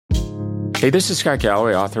Hey, this is Scott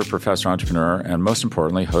Galloway, author, professor, entrepreneur, and most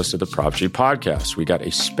importantly, host of the Prop G podcast. We got a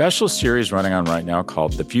special series running on right now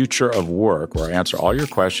called The Future of Work, where I answer all your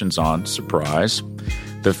questions on, surprise,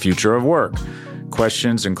 the future of work.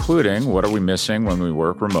 Questions including, what are we missing when we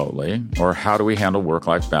work remotely? Or how do we handle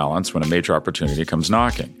work-life balance when a major opportunity comes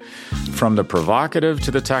knocking? From the provocative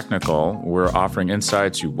to the technical, we're offering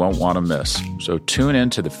insights you won't want to miss. So tune in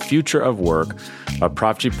to The Future of Work, a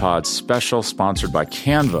Prop G Pod special sponsored by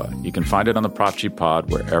Canva. You can find it on the Prop G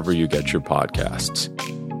Pod wherever you get your podcasts.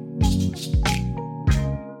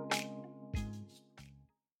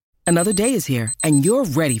 Another day is here, and you're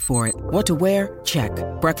ready for it. What to wear? Check.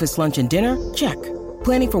 Breakfast, lunch, and dinner? Check.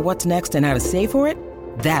 Planning for what's next and how to save for it?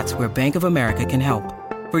 That's where Bank of America can help.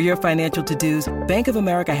 For your financial to-dos, Bank of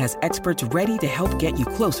America has experts ready to help get you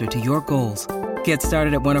closer to your goals. Get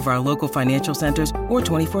started at one of our local financial centers or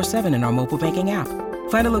 24/7 in our mobile banking app.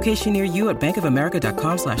 Find a location near you at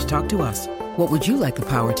bankofamerica.com/talktous. What would you like the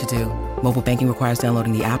power to do? Mobile banking requires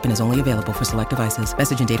downloading the app and is only available for select devices.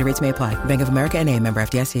 Message and data rates may apply. Bank of America N.A., member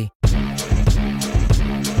FDIC.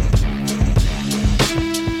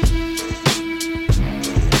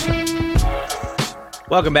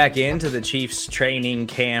 Welcome back into the Chiefs Training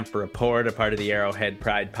Camp Report, a part of the Arrowhead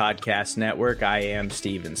Pride Podcast Network. I am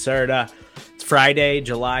Steven Serta. It's Friday,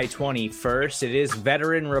 July 21st. It is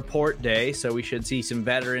Veteran Report Day, so we should see some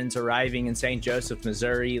veterans arriving in St. Joseph,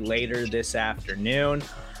 Missouri later this afternoon.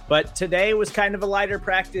 But today was kind of a lighter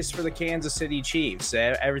practice for the Kansas City Chiefs.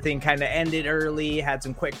 Everything kind of ended early, had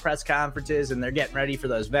some quick press conferences, and they're getting ready for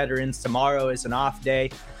those veterans. Tomorrow is an off day.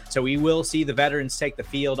 So we will see the veterans take the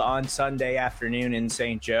field on Sunday afternoon in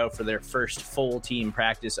St. Joe for their first full team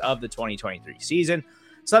practice of the 2023 season.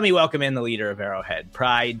 So let me welcome in the leader of Arrowhead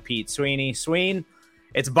Pride, Pete Sweeney. Sween,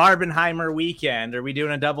 it's Barbenheimer weekend. Are we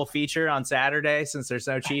doing a double feature on Saturday since there's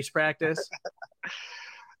no Chiefs practice?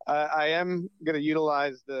 I am going to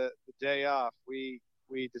utilize the day off. We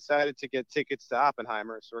decided to get tickets to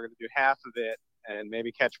Oppenheimer, so we're going to do half of it and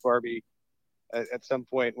maybe catch Barbie at some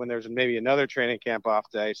point when there's maybe another training camp off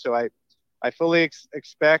day. So I fully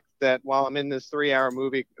expect that while I'm in this 3-hour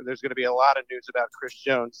movie, there's going to be a lot of news about Chris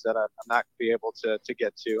Jones that I'm not going to be able to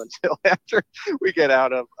get to until after we get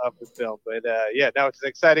out of the film. But it's an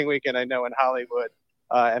exciting weekend, I know, in Hollywood,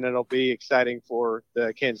 and it'll be exciting for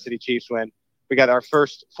the Kansas City Chiefs when we got our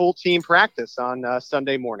first full team practice on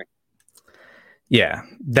Sunday morning. Yeah,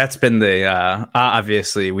 that's been the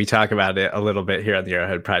obviously we talk about it a little bit here on the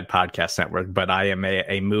Arrowhead Pride Podcast Network, but I am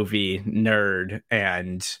a movie nerd,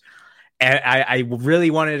 and I really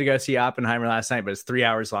wanted to go see Oppenheimer last night, but it's 3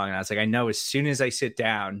 hours long, and I was like, I know as soon as I sit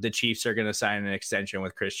down, the Chiefs are going to sign an extension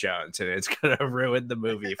with Chris Jones, and it's going to ruin the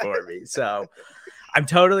movie for me. So I'm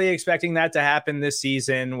totally expecting that to happen this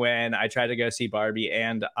season when I try to go see Barbie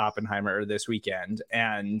and Oppenheimer this weekend,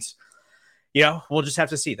 and we'll just have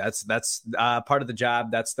to see. That's part of the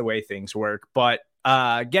job. That's the way things work. But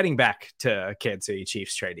getting back to Kansas City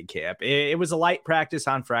Chiefs training camp, it was a light practice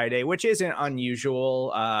on Friday, which isn't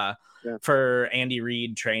unusual for Andy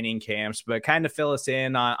Reid training camps, but kind of fill us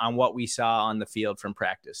in on what we saw on the field from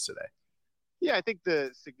practice today. Yeah, I think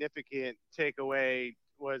the significant takeaway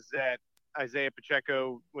was that Isaiah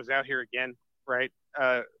Pacheco was out here again, right?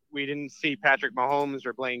 We didn't see Patrick Mahomes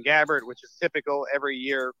or Blaine Gabbert, which is typical every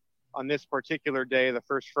year. On this particular day, the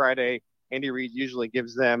first Friday, Andy Reid usually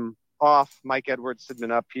gives them off. Mike Edwards had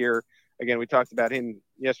been up here. Again, we talked about him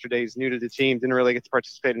yesterday. He's new to the team, didn't really get to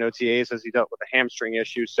participate in OTAs as he dealt with a hamstring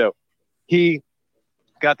issue. So he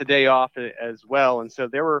got the day off as well. And so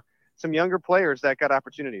there were some younger players that got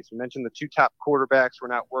opportunities. We mentioned the two top quarterbacks were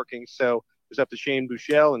not working. So it was up to Shane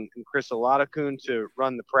Buechele and Chris Oladokun to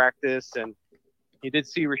run the practice. And you did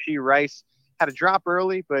see Rashee Rice had a drop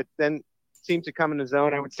early, but then seemed to come in his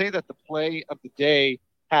own. I would say that the play of the day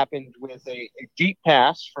happened with a deep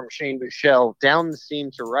pass from Shane Buechele down the seam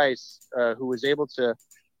to Rice, who was able to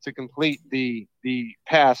complete the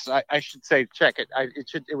pass. I should say, check it.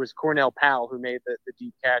 It was Cornell Powell who made the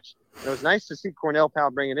deep catch. And it was nice to see Cornell Powell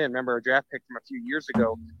bring it in. Remember a draft pick from a few years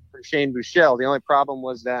ago from Shane Buechele. The only problem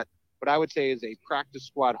was that what I would say is a practice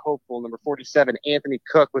squad hopeful, number 47, Anthony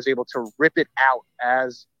Cook, was able to rip it out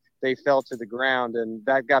as they fell to the ground, and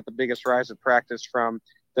that got the biggest rise of practice from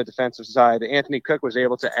the defensive side. Anthony Cook was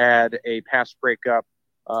able to add a pass breakup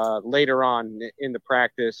later on in the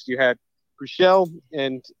practice. You had Buechele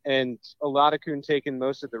and Oladokun taking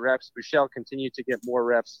most of the reps. Buechele continued to get more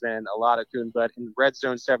reps than Oladokun, but in red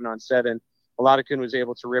zone 7-on-7, Oladokun was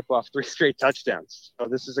able to rip off 3 straight touchdowns. So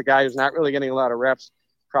this is a guy who's not really getting a lot of reps,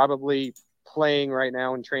 probably playing right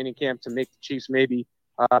now in training camp to make the Chiefs maybe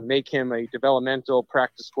make him a developmental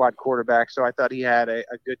practice squad quarterback. So I thought he had a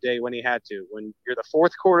good day when he had to. When you're the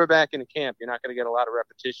fourth quarterback in a camp, you're not going to get a lot of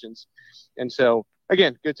repetitions. And so,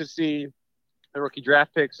 again, good to see the rookie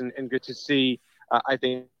draft picks and good to see, I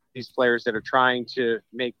think, these players that are trying to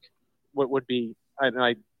make what would be,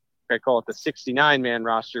 I call it the 69-man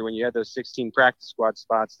roster when you had those 16 practice squad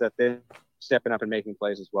spots, that they're stepping up and making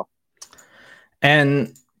plays as well.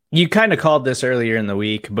 And you kind of called this earlier in the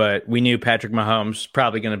week, but we knew Patrick Mahomes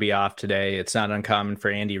probably going to be off today. It's not uncommon for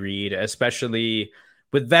Andy Reid, especially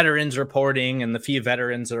with veterans reporting, and the few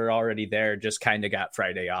veterans that are already there just kind of got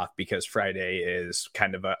Friday off because Friday is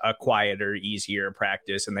kind of a quieter, easier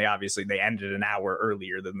practice. And they ended an hour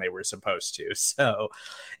earlier than they were supposed to. So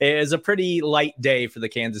it is a pretty light day for the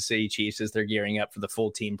Kansas City Chiefs as they're gearing up for the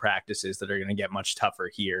full team practices that are going to get much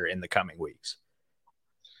tougher here in the coming weeks.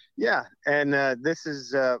 Yeah, and this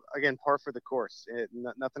is, again, par for the course.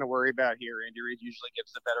 Nothing to worry about here. Andy Reid usually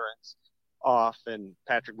gives the veterans off, and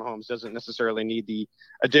Patrick Mahomes doesn't necessarily need the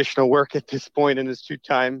additional work at this point in his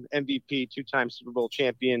two-time MVP, two-time Super Bowl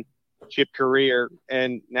championship career.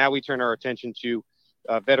 And now we turn our attention to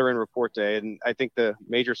Veteran Report Day. And I think the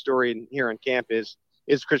major story here in camp is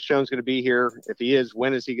Chris Jones going to be here? If he is,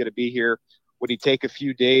 when is he going to be here? Would he take a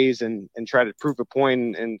few days and try to prove a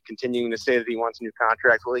point and continuing to say that he wants a new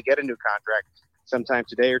contract? Will he get a new contract sometime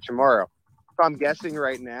today or tomorrow? If I'm guessing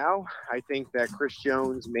right now, I think that Chris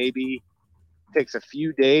Jones maybe takes a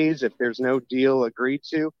few days if there's no deal agreed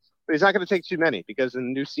to. But he's not going to take too many because in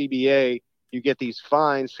the new CBA, you get these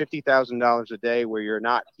fines, $50,000 a day where you're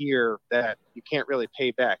not here that you can't really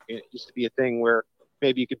pay back. It used to be a thing where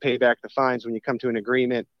maybe you could pay back the fines when you come to an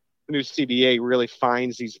agreement. The new CBA really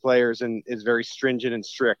fines these players and is very stringent and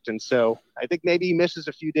strict. And so I think maybe he misses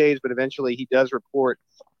a few days, but eventually he does report.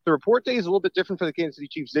 The report day is a little bit different for the Kansas City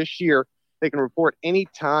Chiefs this year. They can report any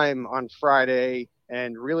time on Friday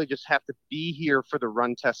and really just have to be here for the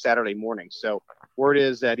run test Saturday morning. So word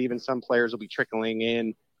is that even some players will be trickling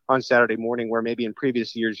in on Saturday morning, where maybe in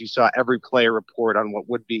previous years you saw every player report on what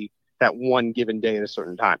would be that one given day at a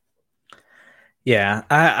certain time. Yeah,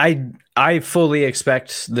 I fully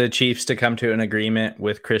expect the Chiefs to come to an agreement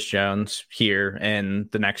with Chris Jones here in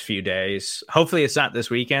the next few days. Hopefully it's not this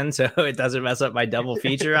weekend, so it doesn't mess up my double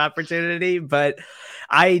feature opportunity. But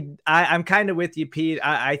I'm kind of with you, Pete.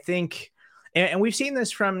 I think, and we've seen this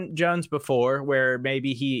from Jones before, where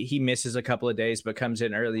maybe he misses a couple of days but comes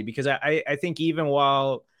in early, because I think even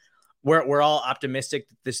while we're all optimistic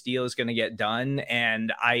that this deal is going to get done,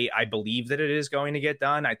 and I believe that it is going to get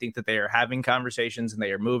done. I think that they are having conversations and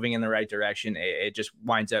they are moving in the right direction. It just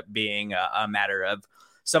winds up being a matter of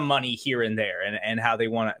some money here and there and how they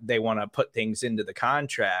want to put things into the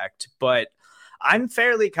contract. But I'm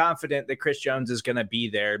fairly confident that Chris Jones is going to be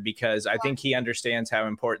there because I think he understands how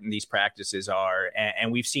important these practices are,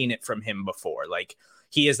 and we've seen it from him before. Like,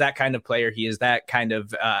 he is that kind of player. He is that kind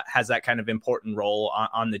of has that kind of important role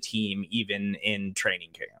on the team, even in training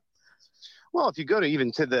camp. Well, if you go to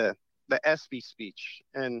even to the ESPY speech,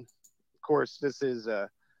 and of course this is a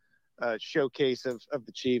showcase of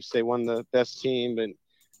the Chiefs. They won the best team, and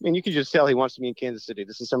I mean you can just tell he wants to be in Kansas City.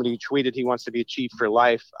 This is somebody who tweeted he wants to be a Chief for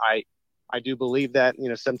life. I do believe that. You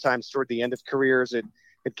know, sometimes toward the end of careers, it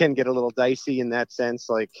can get a little dicey in that sense.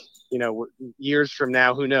 Like, you know, years from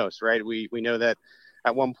now, who knows, right? We know that.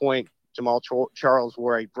 At one point, Jamal Charles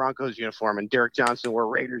wore a Broncos uniform and Derek Johnson wore a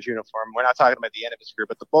Raiders uniform. We're not talking about the end of his career,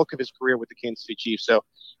 but the bulk of his career with the Kansas City Chiefs. So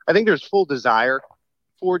I think there's full desire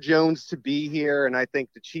for Jones to be here, and I think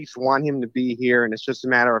the Chiefs want him to be here, and it's just a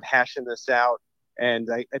matter of hashing this out. And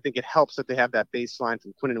I think it helps that they have that baseline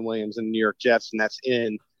from Quinnen Williams and the New York Jets, and that's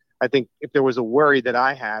in. I think if there was a worry that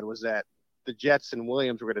I had was that the Jets and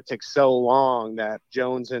Williams were going to take so long that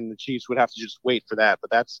Jones and the Chiefs would have to just wait for that. But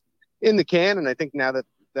that's in the can, and I think now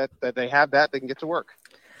that they have that, they can get to work.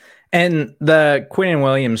 And the Quinnen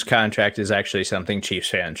Williams contract is actually something Chiefs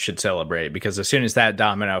fans should celebrate, because as soon as that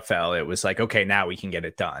domino fell, it was like, okay, now we can get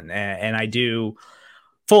it done. And I do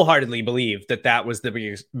full-heartedly believe that was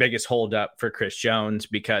the biggest holdup for Chris Jones,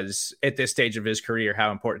 because at this stage of his career,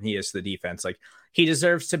 how important he is to the defense. Like, he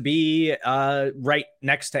deserves to be right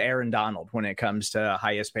next to Aaron Donald when it comes to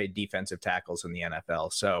highest paid defensive tackles in the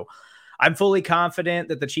NFL. So I'm fully confident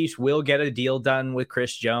that the Chiefs will get a deal done with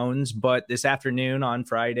Chris Jones, but this afternoon on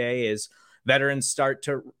Friday, as veterans start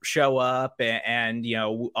to show up and you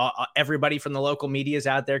know, everybody from the local media is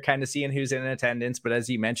out there kind of seeing who's in attendance. But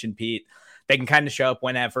as you mentioned, Pete, they can kind of show up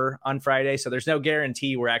whenever on Friday. So there's no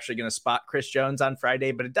guarantee we're actually going to spot Chris Jones on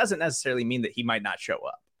Friday, but it doesn't necessarily mean that he might not show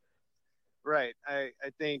up. Right. I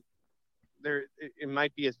think it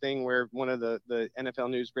might be a thing where one of the NFL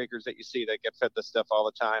newsbreakers that you see that get fed this stuff all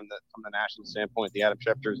the time, that from the national standpoint, the Adam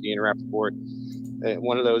Schefters, the Ian Rappaport,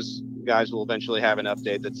 one of those guys will eventually have an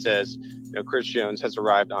update that says, Chris Jones has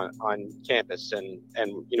arrived on campus, and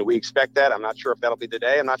we expect that. I'm not sure if that'll be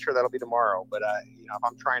today. I'm not sure that'll be tomorrow. But if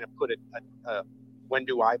I'm trying to put it, when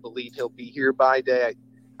do I believe he'll be here by day?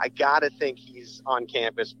 I gotta think he's on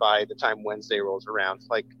campus by the time Wednesday rolls around. It's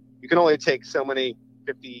like you can only take so many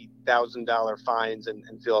 $50,000 fines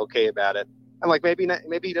and feel okay about it. And like maybe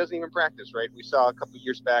he doesn't even practice, right? We saw a couple of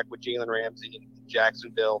years back with Jalen Ramsey in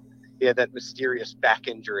Jacksonville. He had that mysterious back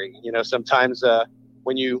injury. Sometimes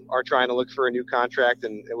when you are trying to look for a new contract,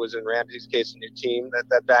 and it was in Ramsey's case a new team,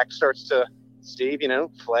 that back starts to, Steve,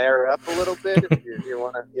 flare up a little bit. If you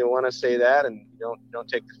want to say that, and you don't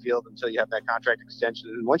take the field until you have that contract extension.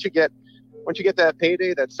 And once you get that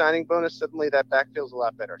payday, that signing bonus, suddenly that back feels a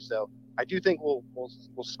lot better. So I do think we'll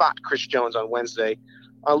spot Chris Jones on Wednesday.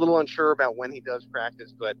 I'm a little unsure about when he does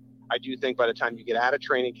practice, but I do think by the time you get out of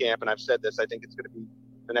training camp, and I've said this, I think it's going to be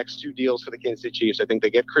the next 2 deals for the Kansas City Chiefs. I think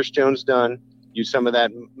they get Chris Jones done, use some of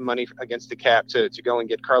that money against the cap to go and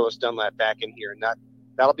get Carlos Dunlap back in here, and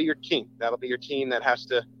that'll be your team. That'll be your team that has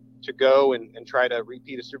to go and try to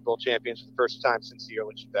repeat a Super Bowl champions for the first time since the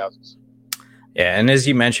early 2000s. Yeah, and as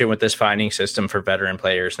you mentioned, with this finding system for veteran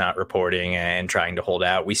players not reporting and trying to hold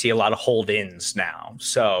out, we see a lot of hold-ins now.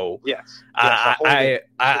 So yes, I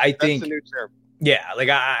think that's the new term. Yeah,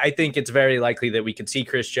 I think it's very likely that we could see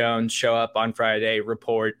Chris Jones show up on Friday,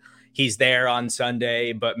 report he's there on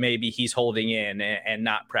Sunday, but maybe he's holding in and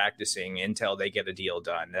not practicing until they get a deal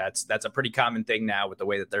done. That's a pretty common thing now with the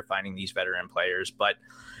way that they're finding these veteran players, but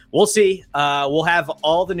we'll see. We'll have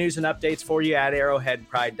all the news and updates for you at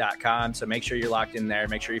arrowheadpride.com. So make sure you're locked in there.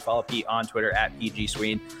 Make sure you follow Pete on Twitter at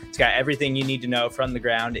PGSween. It's got everything you need to know from the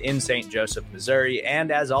ground in St. Joseph, Missouri.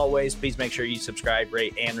 And as always, please make sure you subscribe,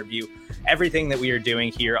 rate, and review everything that we are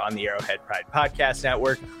doing here on the Arrowhead Pride Podcast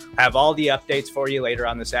Network. Have all the updates for you later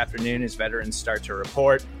on this afternoon as veterans start to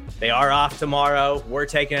report. They are off tomorrow. We're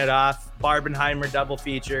taking it off. Barbenheimer double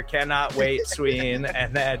feature. Cannot wait, Sween.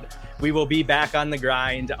 And then we will be back on the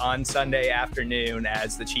grind on Sunday afternoon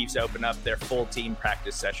as the Chiefs open up their full team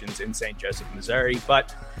practice sessions in St. Joseph, Missouri.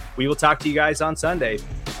 But we will talk to you guys on Sunday.